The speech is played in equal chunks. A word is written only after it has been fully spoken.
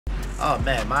Oh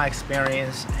man, my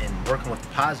experience in working with the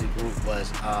Pazi Group was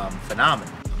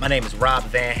phenomenal. My name is Rob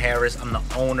Van Harris. I'm the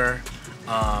owner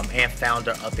and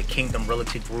founder of the Kingdom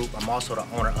Realty Group. I'm also the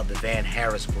owner of the Van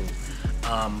Harris Group.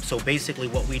 So basically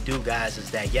what we do, guys,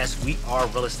 is that yes, we are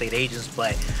real estate agents,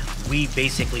 but we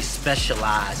basically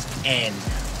specialize in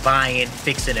buying,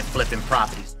 fixing, and flipping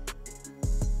properties.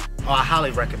 Oh, I highly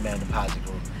recommend the Pazi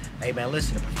Group. Hey man,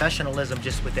 listen, the professionalism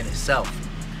just within itself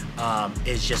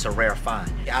is just a rare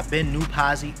find. I've been new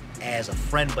Pazi as a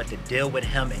friend, but to deal with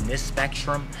him in this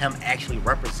spectrum, him actually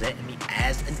representing me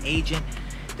as an agent,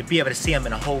 to be able to see him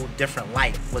in a whole different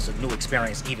light was a new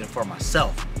experience even for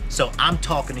myself. So I'm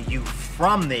talking to you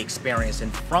from the experience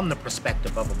and from the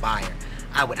perspective of a buyer.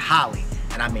 I would highly,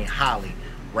 and I mean highly,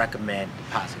 recommend the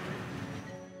Pazi Group.